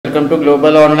Welcome to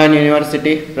Global Online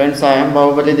University. Friends, I am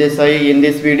Bahubali Desai. In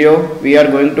this video, we are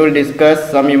going to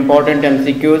discuss some important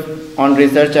MCQs on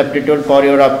research aptitude for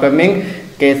your upcoming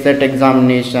KSET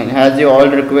examination. As you all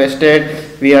requested,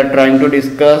 we are trying to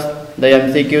discuss the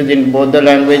MCQs in both the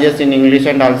languages, in English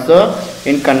and also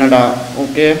in Kannada.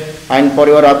 Okay, and for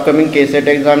your upcoming KSET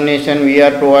examination, we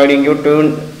are providing you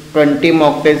 20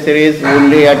 mock test series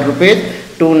only at rupees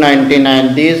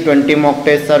 299. These 20 mock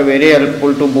tests are very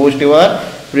helpful to boost your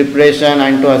preparation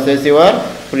and to assess your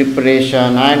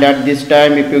preparation. And at this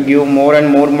time, if you give more and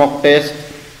more mock tests,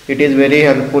 it is very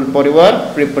helpful for your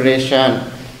preparation.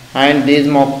 And these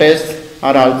mock tests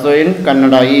are also in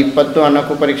Kannada. ಈ 20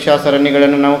 ಅಣಕು ಪರೀಕ್ಷಾ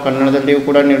ಸರಣಿಗಳನ್ನು ನಾವು ಕನ್ನಡದಲ್ಲಿಯೂ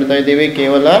ಕೂಡ ನೀಡ್ತಾ ಇದ್ದೀವಿ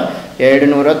ಕೇವಲ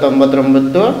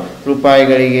 299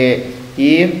 ರೂಪಾಯಿಗಳಿಗೆ.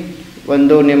 ಈ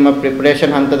ಒಂದು ನಿಮ್ಮ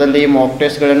ಪ್ರಿಪರೇಷನ್ ಹಂತದಲ್ಲಿ ಮಾಕ್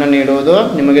ಟೆಸ್ಟ್ಗಳನ್ನು ನೀಡುವುದು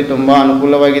ನಿಮಗೆ ತುಂಬ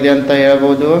ಅನುಕೂಲವಾಗಿದೆ ಅಂತ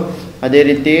ಹೇಳ್ಬೋದು. ಅದೇ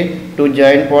ರೀತಿ to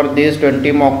join for this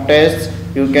 20 mock test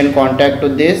you can contact to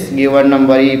this given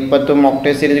number. ಈ 20 ಮಾಕ್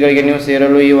ಟೆಸ್ಟ್ ಸೀರೀಸ್ಗಳಿಗೆ ನೀವು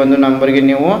ಸೇರಲು ಈ ಒಂದು ನಂಬರ್ಗೆ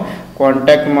ನೀವು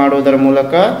ಕಾಂಟ್ಯಾಕ್ಟ್ ಮಾಡುವುದರ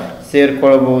ಮೂಲಕ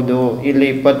ಸೇರಿಕೊಳ್ಳಬಹುದು. ಇಲ್ಲಿ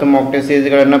 20 ಮಾಕ್ ಟೆಸ್ಟ್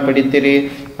ಸೀರೀಸ್ಗಳನ್ನು ಪಡಿತೀರಿ.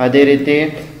 ಅದೇ ರೀತಿ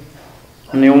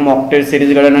ನೀವು ಮಾಕ್ ಟೆಸ್ಟ್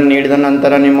ಸೀರೀಸ್ಗಳನ್ನು ನೀಡಿದ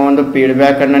ನಂತರ ನಿಮ್ಮ ಒಂದು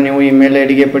ಫೀಡ್ಬ್ಯಾಕನ್ನು ನೀವು email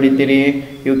ಐಡಿಗೆ ಪಡಿತೀರಿ.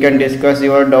 You can discuss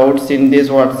your doubts in this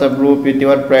WhatsApp group with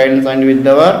your friends and with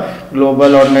our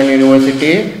global online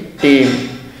university team.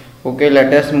 Okay,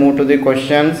 let us move to the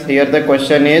questions. Here the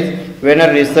question is, when a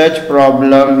research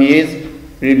problem is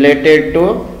related to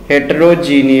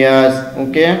heterogeneous,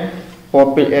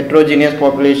 heterogeneous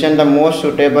population, the most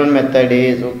suitable method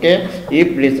is, if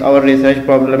our research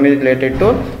problem is related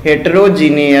to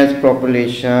heterogeneous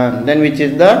population, then which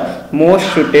is the most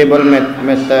suitable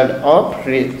method of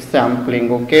sampling.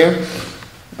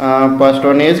 First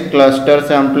one is cluster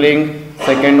sampling,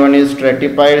 second one is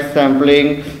stratified sampling,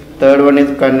 third one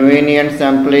is convenient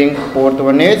sampling, fourth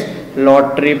one is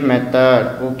lottery method.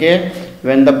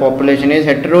 When the population is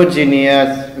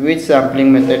heterogeneous, which sampling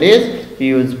method is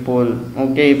useful?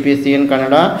 If we see in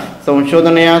Kannada,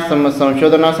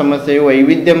 ಸಂಶೋಧನಾ ಸಮಸ್ಯೆಯು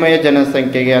ವೈವಿಧ್ಯಮಯ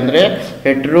ಜನಸಂಖ್ಯೆಗೆ ಅಂದರೆ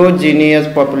heterogeneous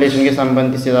ಪಾಪ್ಯುಲೇಷನ್ಗೆ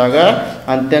ಸಂಬಂಧಿಸಿದಾಗ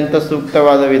ಅತ್ಯಂತ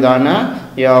ಸೂಕ್ತವಾದ ವಿಧಾನ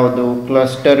ಯಾವುದು?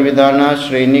 Cluster ವಿಧಾನ,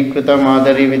 ಶ್ರೇಣೀಕೃತ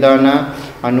ಮಾದರಿ ವಿಧಾನ,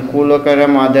 ಅನುಕೂಲಕರ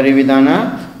ಮಾದರಿ ವಿಧಾನ,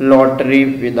 ಲಾಟರಿ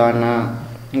ವಿಧಾನ.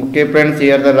 Okay friends,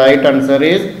 here the right answer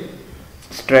is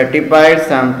stratified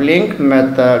sampling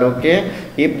method.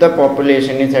 If the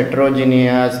population is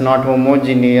heterogeneous, not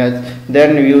homogeneous, then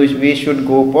we should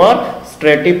go for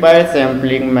stratified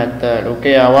sampling method.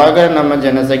 ಆವಾಗ ನಮ್ಮ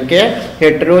ಜನಸಂಖ್ಯೆ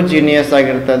ಹೆಟ್ರೋಜಿನಿಯಸ್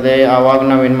ಆಗಿರ್ತದೆ, ಆವಾಗ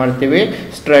ನಾವೇನು ಮಾಡ್ತೀವಿ,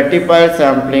 ಸ್ಟ್ರಾಟಿಫೈಡ್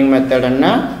ಸ್ಯಾಂಪ್ಲಿಂಗ್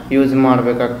ಮೆಥಡನ್ನು ಯೂಸ್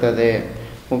ಮಾಡಬೇಕಾಗ್ತದೆ.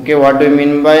 What do you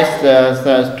mean by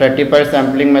stratified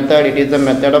sampling method? It is a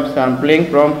method of sampling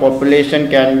from population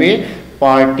can be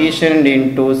partitioned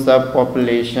into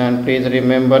subpopulation. Please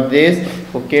remember this.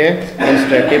 In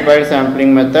stratified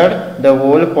sampling method, the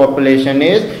whole population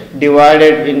is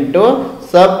divided into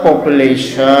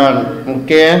subpopulation.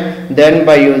 Then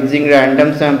by using random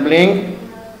sampling,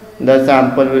 the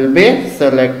sample will be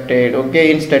selected.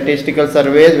 In statistical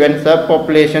surveys, when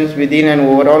subpopulations within an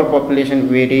overall population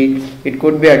vary, it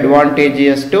could be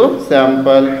advantageous to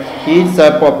sample each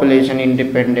subpopulation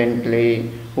independently.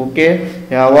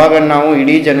 ಯಾವಾಗ ನಾವು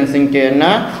ಇಡೀ ಜನಸಂಖ್ಯೆಯನ್ನು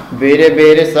ಬೇರೆ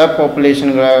ಬೇರೆ ಸಬ್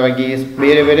ಪಾಪ್ಯುಲೇಷನ್ಗಳಾಗಿ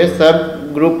ಬೇರೆ ಬೇರೆ ಸಬ್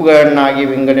ಗ್ರೂಪ್ಗಳನ್ನಾಗಿ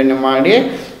ವಿಂಗಡಣೆ ಮಾಡಿ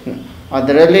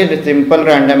ಅದರಲ್ಲಿ ಸಿಂಪಲ್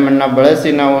ರ್ಯಾಂಡಮನ್ನು ಬಳಸಿ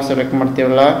ನಾವು ಸೆಲೆಕ್ಟ್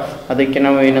ಮಾಡ್ತೀವಲ್ಲ, ಅದಕ್ಕೆ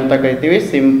ನಾವು ಏನಂತ ಕರಿತೀವಿ,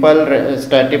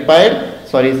 ಸ್ಟ್ರಾಟಿಫೈಡ್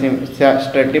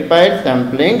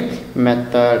ಸ್ಯಾಂಪ್ಲಿಂಗ್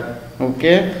ಮೆಥಡ್.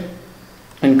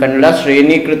 ಇನ್ ಕನ್ನಡ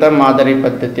ಶ್ರೇಣೀಕೃತ ಮಾದರಿ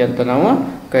ಪದ್ಧತಿ ಅಂತ ನಾವು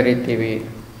ಕರಿತೀವಿ.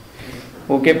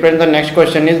 Friends, the next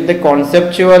question is the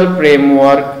conceptual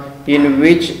framework in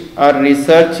which our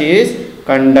research is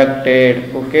conducted.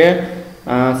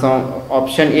 So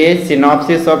option A,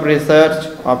 synopsis of research,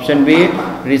 option B,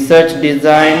 research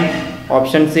design,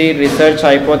 option C, research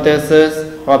hypothesis,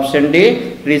 option D,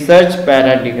 research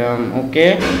paradigm.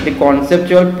 The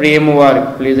conceptual framework,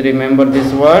 please remember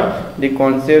this word, the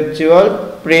conceptual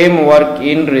framework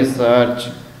in research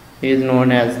is known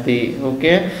as the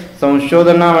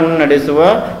ಸಂಶೋಧನವನ್ನು ನಡೆಸುವ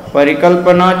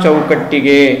ಪರಿಕಲ್ಪನಾ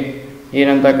ಚೌಕಟ್ಟಿಗೆ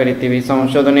ಏನಂತ ಕರಿತೀವಿ?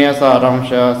 ಸಂಶೋಧನೆಯ ಸಾರಾಂಶ,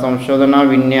 ಸಂಶೋಧನಾ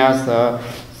ವಿನ್ಯಾಸ,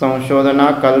 ಸಂಶೋಧನಾ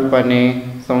ಕಲ್ಪನೆ,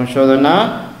 ಸಂಶೋಧನಾ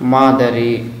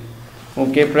ಮಾದರಿ.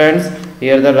 Friends,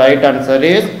 here the right answer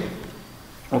is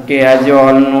as you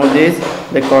all know this,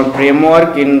 the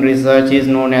framework in research is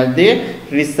known as the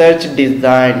research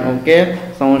design.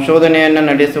 ಸಂಶೋಧನೆಯನ್ನು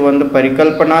ನಡೆಸುವ ಒಂದು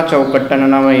ಪರಿಕಲ್ಪನಾ ಚೌಕಟ್ಟನ್ನು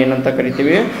ನಾವು ಏನಂತ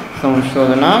ಕರಿತೀವಿ?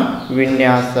 ಸಂಶೋಧನಾ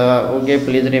ವಿನ್ಯಾಸ.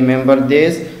 Please remember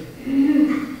this.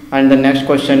 And the next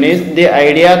question is the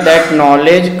idea that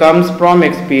knowledge comes from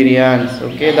experience.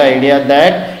 The idea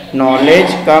that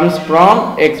knowledge comes from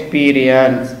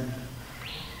experience.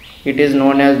 It is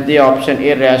known as the option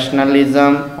A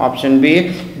rationalism, option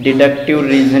B deductive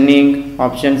reasoning,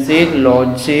 option C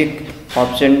logic,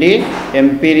 option D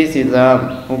empiricism.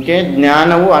 Okay,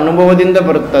 ಜ್ಞಾನವು ಅನುಭವದಿಂದ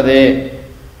ಬರುತ್ತದೆ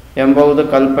ಎಂಬುದು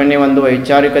ಕಲ್ಪನೆ ಒಂದು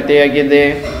ವೈಚಾರಿಕತೆಯಾಗಿದೆ.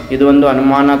 ಇದು ಒಂದು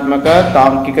ಅನುಮಾನಾತ್ಮಕ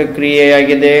ತಾರ್ಕಿಕ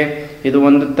ಕ್ರಿಯೆಯಾಗಿದೆ. ಇದು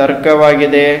ಒಂದು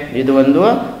ತರ್ಕವಾಗಿದೆ. ಇದು ಒಂದು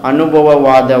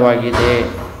ಅನುಭವವಾದವಾಗಿದೆ.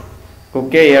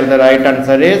 Okay, here the right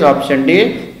answer is option D.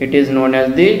 It is known as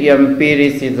the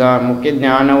empiricism. Okay,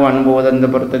 ಜ್ಞಾನವು ಅನುಭವದಿಂದ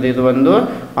ಬರುತ್ತದೆ. ಇದು ಒಂದು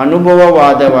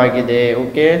ಅನುಭವವಾದವಾಗಿದೆ.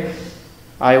 Okay,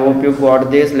 I hope you got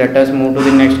this. Let us move to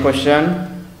the next question.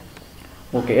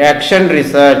 Okay, action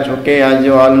research. Okay, as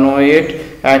you all know it,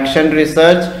 action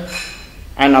research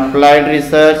and applied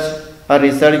research, a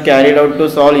research carried out to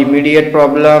solve immediate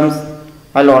problems,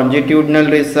 a longitudinal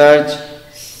research,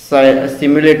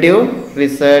 ಸಿಮ್ಯುಲೇಟಿವ್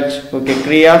research. Okay,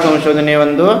 ಕ್ರಿಯಾ ಸಂಶೋಧನೆ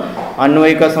ಒಂದು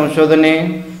ಅನ್ವಯಿಕ ಸಂಶೋಧನೆ,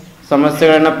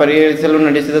 ಸಮಸ್ಯೆಗಳನ್ನು ಪರಿಹರಿಸಲು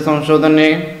ನಡೆಸಿದ ಸಂಶೋಧನೆ,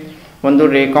 ಒಂದು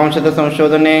ರೇಖಾಂಶದ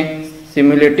ಸಂಶೋಧನೆ,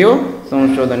 ಸಿಮ್ಯುಲೇಟಿವ್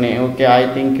ಸಂಶೋಧನೆ. Okay, I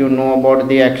think you know about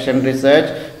the action research.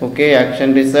 Okay,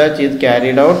 action research is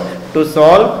carried out to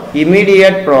solve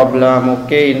immediate problem.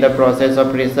 Okay, in the process of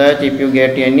research, if you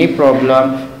get any problem,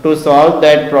 to solve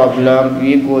that problem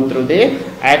we go through the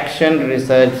action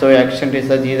research. So action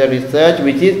research is a research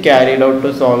which is carried out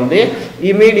to solve the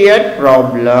immediate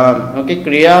problem. Okay,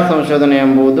 ಕ್ರಿಯಾ ಸಂಶೋಧನೆ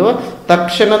ಎಂಬುದು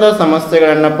ತಕ್ಷಣದ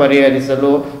ಸಮಸ್ಯೆಗಳನ್ನು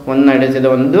ಪರಿಹರಿಸಲು ನಡೆಸಿದ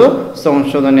ಒಂದು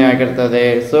ಸಂಶೋಧನೆ ಆಗಿರ್ತದೆ.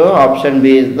 So option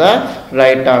B is the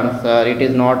right answer. It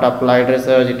is not applied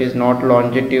research, it is not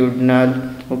longitudinal.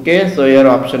 Okay, so your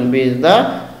option B is the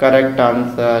correct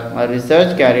answer. A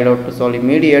research carried out to solve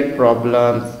immediate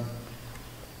problems.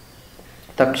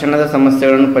 ತಕ್ಷಣದ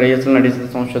ಸಮಸ್ಯೆಗಳನ್ನು ಪರಿಹರಿಸಲು ನಡೆಸಿದ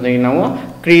ಸಂಶೋಧನೆ ನಾವು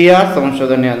ಕ್ರಿಯಾ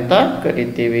ಸಂಶೋಧನೆ ಅಂತ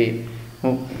ಕರಿತೀವಿ.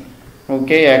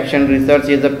 Okay, action research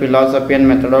is the philosophy and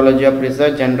methodology of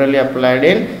research generally applied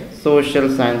in social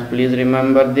science. Please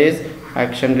remember this.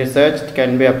 Action research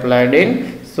can be applied in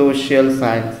social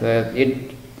sciences.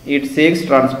 It seeks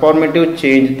transformative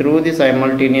change through the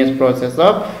simultaneous process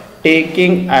of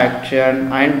taking action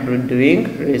and doing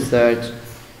research.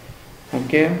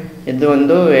 Okay, ಇದು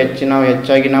ಒಂದು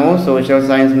ಹೆಚ್ಚಾಗಿ ನಾವು social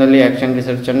ಸೈನ್ಸ್ನಲ್ಲಿ action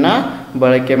ರಿಸರ್ಚನ್ನು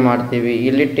ಬಳಕೆ ಮಾಡ್ತೀವಿ.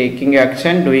 ಇಲ್ಲಿ taking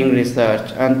action doing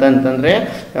research ಅಂತಂದರೆ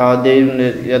ಯಾವುದೇ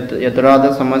ಎದುರಾದ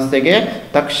ಸಮಸ್ಯೆಗೆ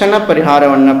ತಕ್ಷಣ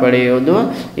ಪರಿಹಾರವನ್ನು ಪಡೆಯುವುದು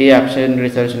ಈ ಆ್ಯಕ್ಷನ್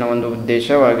ರಿಸರ್ಚ್ನ ಒಂದು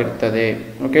ಉದ್ದೇಶವಾಗಿರ್ತದೆ.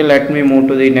 Okay, let me move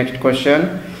to the next question.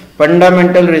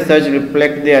 Fundamental research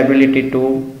reflects the ability to,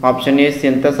 option A,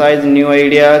 synthesize new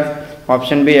ideas,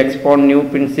 option B, expound new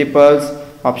principles,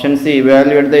 option C,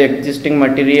 evaluate the existing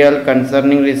material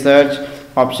concerning research,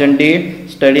 option D,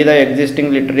 study the existing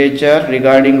literature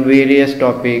regarding various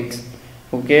topics.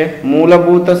 Okay,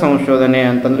 ಮೂಲಭೂತ ಸಂಶೋಧನೆ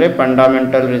ಅಂತಂದರೆ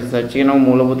fundamental research. ನಾವು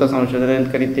ಮೂಲಭೂತ ಸಂಶೋಧನೆ ಅಂತ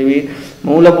ಕರಿತೀವಿ.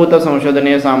 ಮೂಲಭೂತ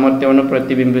ಸಂಶೋಧನೆಯ ಸಾಮರ್ಥ್ಯವನ್ನು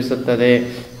ಪ್ರತಿಬಿಂಬಿಸುತ್ತದೆ.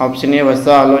 ಆಪ್ಷನ್ ಎ, ಹೊಸ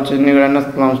ಆಲೋಚನೆಗಳನ್ನು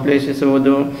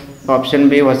ಸಂಶ್ಲೇಷಿಸುವುದು, ಆಪ್ಷನ್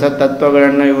ಬಿ, ಹೊಸ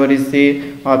ತತ್ವಗಳನ್ನು ವಿವರಿಸಿ,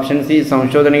 ಆಪ್ಷನ್ ಸಿ,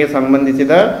 ಸಂಶೋಧನೆಗೆ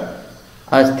ಸಂಬಂಧಿಸಿದ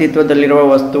ಅಸ್ತಿತ್ವದಲ್ಲಿರುವ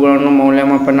ವಸ್ತುಗಳನ್ನು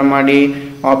ಮೌಲ್ಯಮಾಪನ ಮಾಡಿ,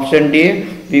 ಆಪ್ಷನ್ ಡಿ,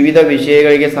 ವಿವಿಧ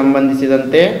ವಿಷಯಗಳಿಗೆ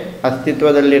ಸಂಬಂಧಿಸಿದಂತೆ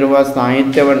ಅಸ್ತಿತ್ವದಲ್ಲಿರುವ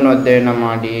ಸಾಹಿತ್ಯವನ್ನು ಅಧ್ಯಯನ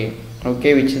ಮಾಡಿ.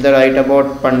 Okay, which is the right about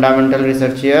fundamental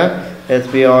research here? As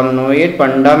we all know it,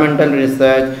 fundamental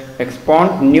research expound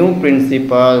new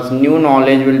principles, new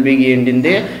knowledge will be gained in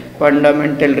the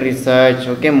fundamental research.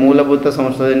 Okay, ಮೂಲಭೂತ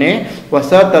ಸಂಶೋಧನೆ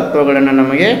ಹೊಸ ತತ್ವಗಳನ್ನು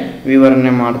ನಮಗೆ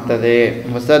ವಿವರಣೆ ಮಾಡ್ತದೆ.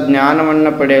 ಹೊಸ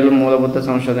ಜ್ಞಾನವನ್ನು ಪಡೆಯಲು ಮೂಲಭೂತ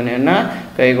ಸಂಶೋಧನೆಯನ್ನು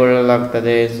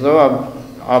ಕೈಗೊಳ್ಳಲಾಗ್ತದೆ. So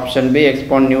option B,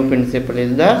 expand new principal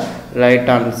is the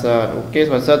right answer. Okay,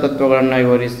 ಹೊಸ ತತ್ವಗಳನ್ನು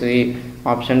ವಿವರಿಸಿ,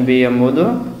 ಆಪ್ಷನ್ ಬಿ ಎಂಬುದು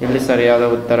ಇಲ್ಲಿ ಸರಿಯಾದ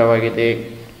ಉತ್ತರವಾಗಿದೆ.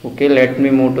 Okay, let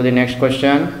me move to the next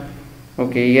question.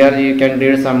 Okay, here you can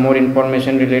read some more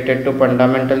information related to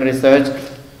fundamental research.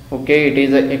 Okay, it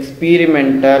is a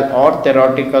experimental R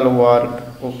theoretical work.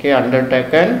 Okay,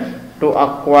 undertaken to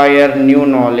acquire new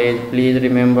knowledge. Please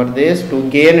remember this. To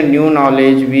gain new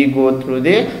knowledge we go through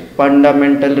the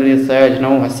fundamental research.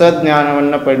 ನಾವು ಹೊಸ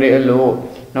ಜ್ಞಾನವನ್ನು ಪಡೆಯಲು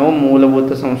ನಾವು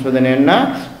ಮೂಲಭೂತ ಸಂಶೋಧನೆಯನ್ನು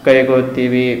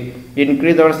ಕೈಗೊಳ್ತೀವಿ.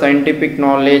 Increase hour scientific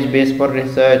knowledge base for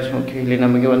research. Okay, ಇಲ್ಲಿ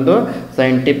ನಮಗೆ ಒಂದು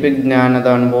ಸೈಂಟಿಫಿಕ್ ಜ್ಞಾನದ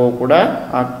ಅನುಭವ ಕೂಡ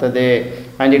ಆಗ್ತದೆ.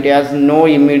 And it has no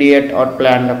immediate R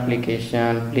planned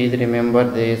application. Please remember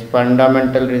this.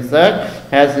 Fundamental research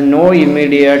has no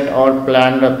immediate R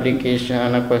planned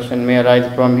application. A question May arise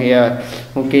from here.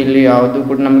 Okay, ಇಲ್ಲಿ ಯಾವುದು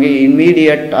ಕೂಡ ನಮಗೆ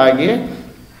ಇಮಿಡಿಯೇಟ್ ಆಗಿ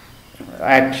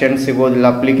ಆ್ಯಕ್ಷನ್ ಸಿಗೋದಿಲ್ಲ,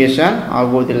 ಅಪ್ಲಿಕೇಶನ್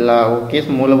ಆಗೋದಿಲ್ಲ. ಓಕೆ,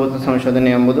 ಮೂಲಭೂತ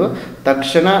ಸಂಶೋಧನೆ ಎಂಬುದು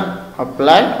ತಕ್ಷಣ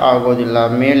ಅಪ್ಲೈ ಆಗೋದಿಲ್ಲ.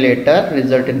 May litre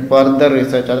result in further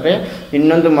research. ಆದರೆ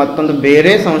ಮತ್ತೊಂದು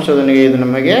ಬೇರೆ ಸಂಶೋಧನೆಗೆ ಇದು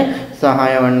ನಮಗೆ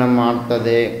ಸಹಾಯವನ್ನು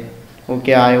ಮಾಡ್ತದೆ.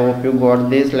 Okay, I hope you got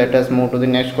this. Let us move to the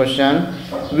next question.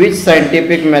 Which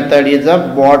scientific method is a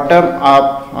bottom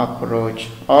up approach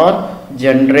or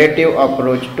generative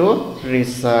approach to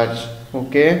research.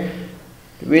 Okay,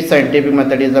 which scientific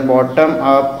method is the bottom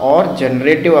up or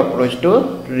generative approach to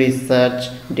research?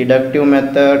 Deductive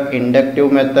method, inductive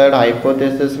method,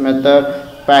 hypothesis method,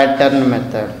 pattern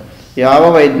method. ಯಾವ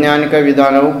ವೈಜ್ಞಾನಿಕ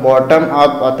ವಿಧಾನವು bottom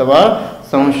up ಅಥವಾ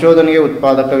ಸಂಶೋಧನೆಗೆ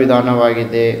ಉತ್ಪಾದಕ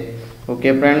ವಿಧಾನವಾಗಿದೆ?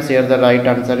 Okay friends, here the right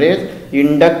answer is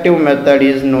inductive method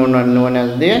is known as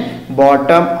the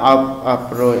bottom up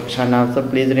approach. And also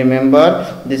please remember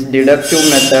this deductive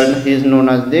method is known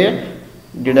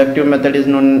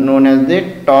as the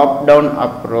top down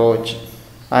approach,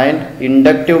 and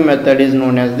inductive method is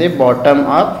known as the bottom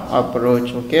up approach.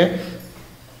 Okay,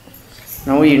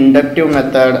 ನಾವು inductive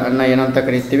method ಅನ್ನು ಏನಂತ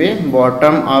ಕರಿತೀವಿ?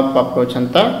 Bottom up approach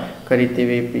ಅಂತ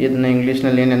ಕರಿತೀವಿ. ಇದನ್ನ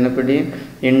ಇಂಗ್ಲೀಷ್ನಲ್ಲಿ ಏನು ನೆನಪಿಡಿ?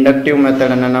 ಇಂಡಕ್ಟಿವ್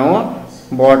ಮೆಥಡನ್ನು ನಾವು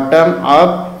ಬಾಟಮ್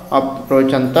ಅಪ್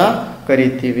ಅಪ್ರೋಚ್ ಅಂತ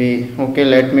ಕರಿತೀವಿ. Okay,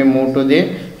 let me move to the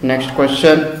next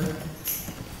question.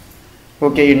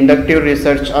 Okay, inductive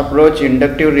research approach,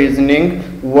 inductive reasoning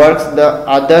works the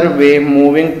other way,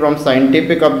 moving from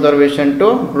scientific observation to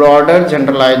broader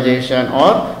generalization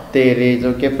or theories.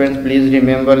 Okay friends, please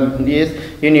remember this.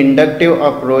 In inductive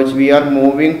approach we are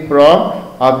moving from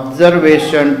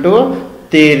observation to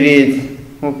theories.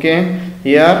 Okay,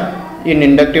 here in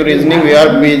inductive reasoning we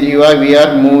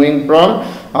are moving from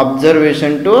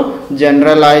observation to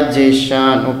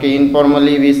generalization. Okay,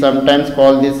 informally we sometimes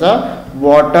call this a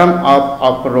bottom up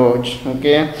approach.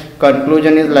 Okay,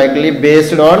 conclusion is likely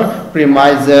based on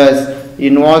premises,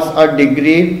 involves a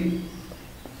degree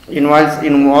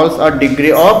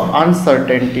of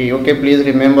uncertainty. Okay, please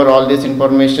remember all this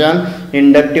information.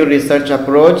 Inductive research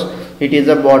approach, it is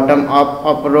a bottom up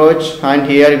approach, and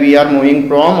here we are moving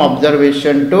from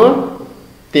observation to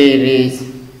theories.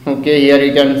 Okay, here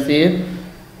you can see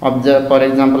for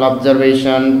example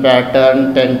observation, pattern,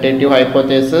 tentative,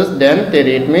 hypothesis, then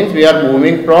theory. It means we are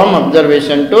moving from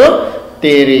observation to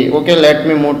theory. Okay, let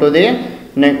me move to the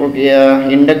next. Okay,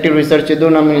 inductive research ಇದು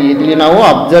ಇಲ್ಲಿ ನಾವು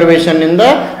observation ಇಂದ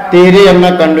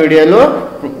ಥಿಯರಿಯನ್ನು ಕಂಡುಹಿಡಿಯಲು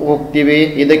ಹೋಗ್ತೀವಿ.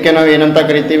 ಇದಕ್ಕೆ ನಾವು ಏನಂತ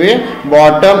ಕರಿತೀವಿ?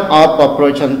 ಬಾಟಮ್ ಅಪ್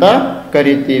ಅಪ್ರೋಚ್ ಅಂತ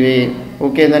ಕರಿತೀವಿ.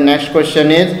 Okay, the next question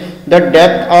is the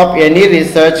depth of any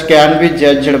research can be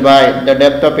judged by. The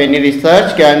depth of any research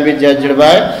can be judged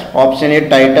by option A,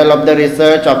 title of the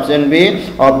research, option B,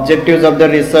 objectives of the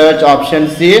research, option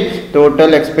C, total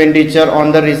expenditure on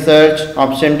the research,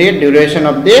 option D, duration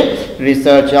of the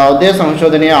research. ಯಾವುದೇ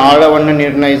ಸಂಶೋಧನೆಯ ಆಳವನ್ನು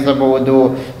ನಿರ್ಣಯಿಸಬಹುದು.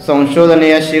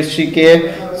 ಸಂಶೋಧನೆಯ ಶೀರ್ಷಿಕೆ,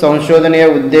 ಸಂಶೋಧನೆಯ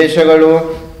ಉದ್ದೇಶಗಳು,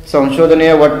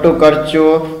 ಸಂಶೋಧನೆಯ ಒಟ್ಟು ಖರ್ಚು,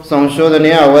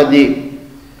 ಸಂಶೋಧನೆಯ ಅವಧಿ.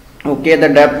 Okay, the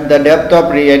depth of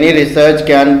any research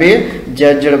can be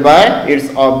judged by its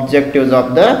objectives of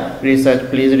the research.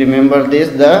 Please remember this,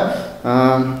 the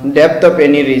depth of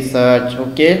any research,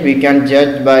 okay, we can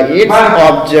judge by its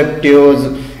objectives.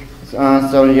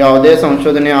 So ಯಾವುದೇ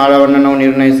ಸಂಶೋಧನೆಯ ಆಳವನ್ನು ನಾವು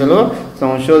ನಿರ್ಣಯಿಸಲು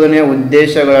ಸಂಶೋಧನೆಯ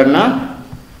ಉದ್ದೇಶಗಳನ್ನು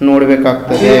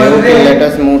ನೋಡಬೇಕಾಗ್ತದೆ. Okay, let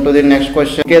us move to the next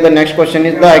question. Okay, the next question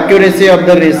is the accuracy of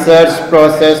the research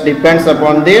process depends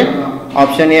upon the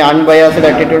option A, unbiased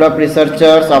attitude of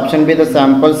researchers, option B, the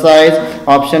sample size,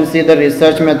 option C, the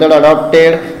research method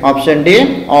adopted, option D,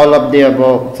 all of the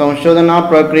above. ಸಂಶೋಧನಾ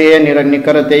ಪ್ರಕ್ರಿಯೆ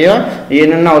ನಿಖರತೆಯ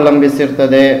ಏನನ್ನು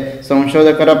ಅವಲಂಬಿಸಿರ್ತದೆ?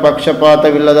 ಸಂಶೋಧಕರ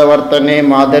ಪಕ್ಷಪಾತವಿಲ್ಲದ ವರ್ತನೆ,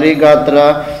 ಮಾದರಿ ಗಾತ್ರ,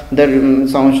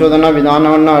 ಸಂಶೋಧನಾ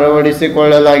ವಿಧಾನವನ್ನು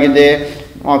ಅಳವಡಿಸಿಕೊಳ್ಳಲಾಗಿದೆ,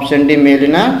 option D,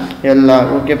 ಮೇಲಿನ ಎಲ್ಲ.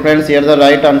 Okay friends, here the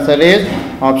right answer is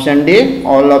option D,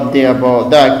 all of the above.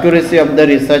 The accuracy of the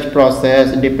research process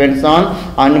depends on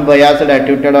unbiased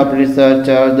attitude of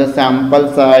researchers, the sample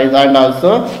size, and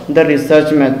also the research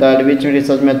method. Which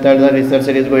research method the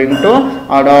researcher is going to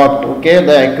adopt? Okay,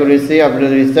 the accuracy of the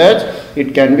research, it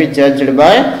can be judged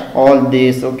by all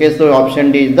these. Okay, so option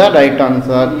D is the right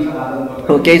answer.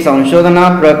 Okay, ಸಂಶೋಧನಾ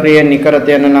ಪ್ರಕ್ರಿಯೆ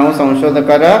ನಿಖರತೆಯನ್ನು ನಾವು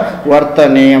ಸಂಶೋಧಕರ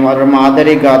ವರ್ತನೆ, ಅವರ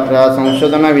ಮಾದರಿ ಗಾತ್ರ,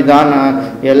 ಸಂಶೋಧನಾ ವಿಧಾನ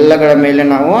ಎಲ್ಲಗಳ ಮೇಲೆ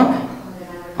ನಾವು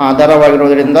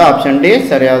ಆಧಾರವಾಗಿರುವುದರಿಂದ ಆಪ್ಷನ್ ಡಿ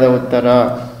ಸರಿಯಾದ ಉತ್ತರ.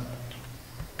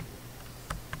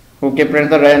 Okay friends,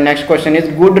 the next question is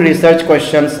good research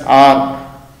questions are.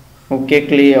 Okay,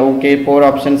 clear. Okay, 4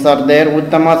 options are there.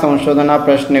 ಉತ್ತಮ ಸಂಶೋಧನಾ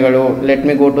ಪ್ರಶ್ನೆಗಳು. Let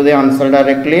me go to the answer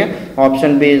directly.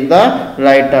 Option B is the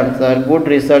right answer. Good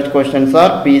research questions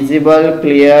are feasible,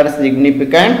 clear,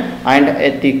 significant and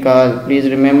ethical. Please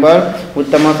remember,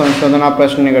 ಉತ್ತಮ ಸಂಶೋಧನಾ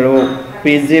ಪ್ರಶ್ನೆಗಳು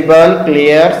feasible,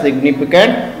 clear,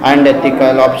 significant and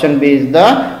ethical. Option B is the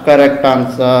correct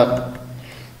answer.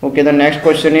 Okay, the next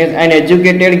question is an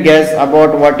educated guess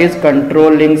about what is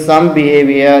controlling some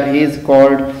behavior is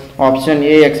called. Option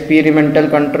A, experimental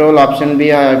control, option B,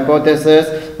 hypothesis,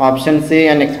 option C,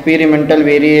 an experimental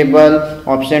variable,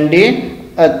 option D,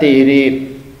 a theory.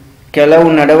 ಕೆಲವು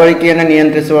ನಡವಳಿಕೆಯನ್ನು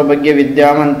ನಿಯಂತ್ರಿಸುವ ಬಗ್ಗೆ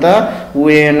ವಿದ್ಯಾವಂತ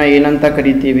ಊಹೆಯನ್ನು ಏನಂತ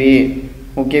ಕರಿತೀವಿ?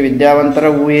 Okay, ವಿದ್ಯಾವಂತರ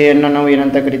ಊಹೆಯನ್ನು ನಾವು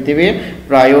ಏನಂತ ಕರಿತೀವಿ?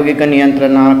 ಪ್ರಾಯೋಗಿಕ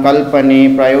ನಿಯಂತ್ರಣ, ಕಲ್ಪನೆ,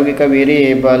 ಪ್ರಾಯೋಗಿಕ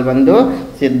ವೇರಿಯೇಬಲ್, ಒಂದು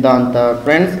ಸಿದ್ಧಾಂತ.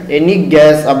 Friends, any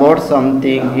guess about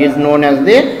something is known as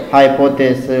the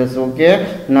hypothesis. Okay,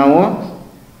 ನಾವು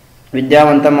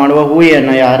ವಿದ್ಯಾವಂತ ಮಾಡುವ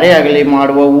ಊಹೆಯನ್ನು, ಯಾರೇ ಆಗಲಿ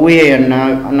ಮಾಡುವ ಊಹೆಯನ್ನು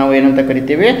ನಾವು ಏನಂತ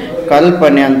ಕರಿತೀವಿ?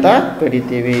 ಕಲ್ಪನೆ ಅಂತ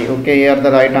ಕರಿತೀವಿ. Okay, here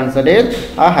the right answer is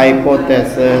a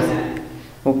hypothesis.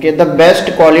 Okay, the best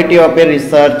quality of A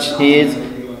research is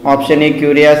option A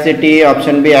curiosity,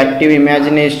 option B active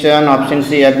imagination, option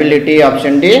C ability,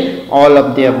 option D all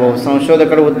of the above.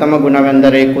 ಸಂಶೋಧಕರ ಉತ್ತಮ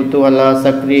ಗುಣವೆಂದರೆ ಕುತೂಹಲ,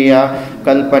 ಸಕ್ರಿಯ,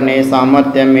 ಕಲ್ಪನೆ,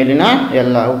 ಸಾಮರ್ಥ್ಯ, ಮೇಲಿನ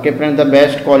ಎಲ್ಲ. Okay friends, the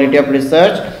best quality of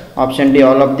research, option D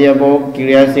all of the above.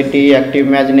 Curiosity, active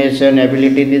imagination,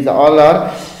 ability, these all are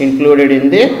included in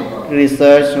the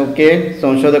research. Okay,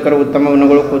 ಸಂಶೋಧಕರ ಉತ್ತಮ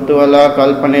ಗುಣಗಳು ಕುತೂಹಲ,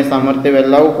 ಕಲ್ಪನೆ,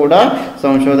 ಸಾಮರ್ಥ್ಯವೆಲ್ಲವೂ ಕೂಡ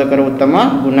ಸಂಶೋಧಕರ ಉತ್ತಮ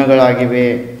ಗುಣಗಳಾಗಿವೆ.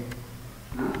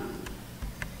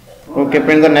 Okay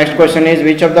friends, the next question is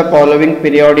which of the following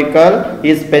periodical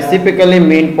is specifically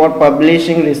meant for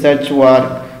publishing research work?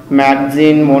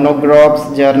 Magazine, ಮೊನೋಗ್ರಾಫ್ಸ್,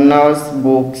 journals,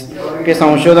 books. Okay,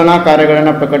 ಸಂಶೋಧನಾ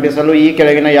ಕಾರ್ಯಗಳನ್ನು ಪ್ರಕಟಿಸಲು ಈ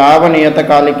ಕೆಳಗಿನ ಯಾವ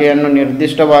ನಿಯತಕಾಲಿಕೆಯನ್ನು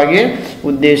ನಿರ್ದಿಷ್ಟವಾಗಿ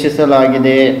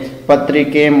ಉದ್ದೇಶಿಸಲಾಗಿದೆ?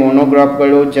 ಪತ್ರಿಕೆ,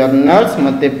 ಮೊನೋಗ್ರಾಫ್ಗಳು, ಜರ್ನಲ್ಸ್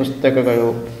ಮತ್ತು ಪುಸ್ತಕಗಳು.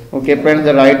 Okay friends,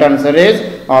 the right answer is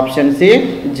option C,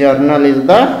 journal is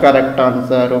the correct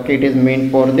answer. Okay, it is mean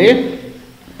for the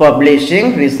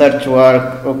publishing research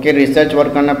work. Okay, research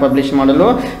ವರ್ಕನ್ನು publish ಮಾಡಲು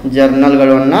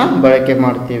ಜರ್ನಲ್ಗಳನ್ನು ಬಳಕೆ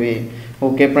ಮಾಡ್ತೀವಿ.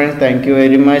 Okay friends, thank you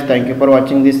very much. Thank you for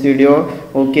watching this video.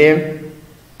 Okay,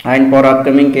 and for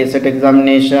upcoming KCET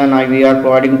examination we are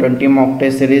providing 20 mock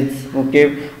test series. Okay,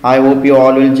 I hope you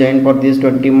all will join for these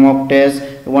 20 mock tests.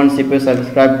 Once if you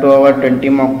subscribe to our 20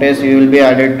 mock tests, you will be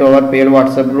added to our paid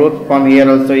WhatsApp group. From here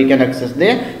also you can access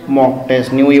the mock test.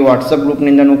 ನೀವು ಈ WhatsApp group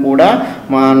ನಿಂದನೂ ಕೂಡ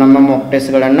ನಮ್ಮ mock test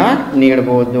ಗಳನ್ನು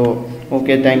ನೀಡಬಹುದು.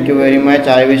 Okay, thank you very much.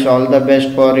 I wish all the best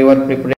for your preparation.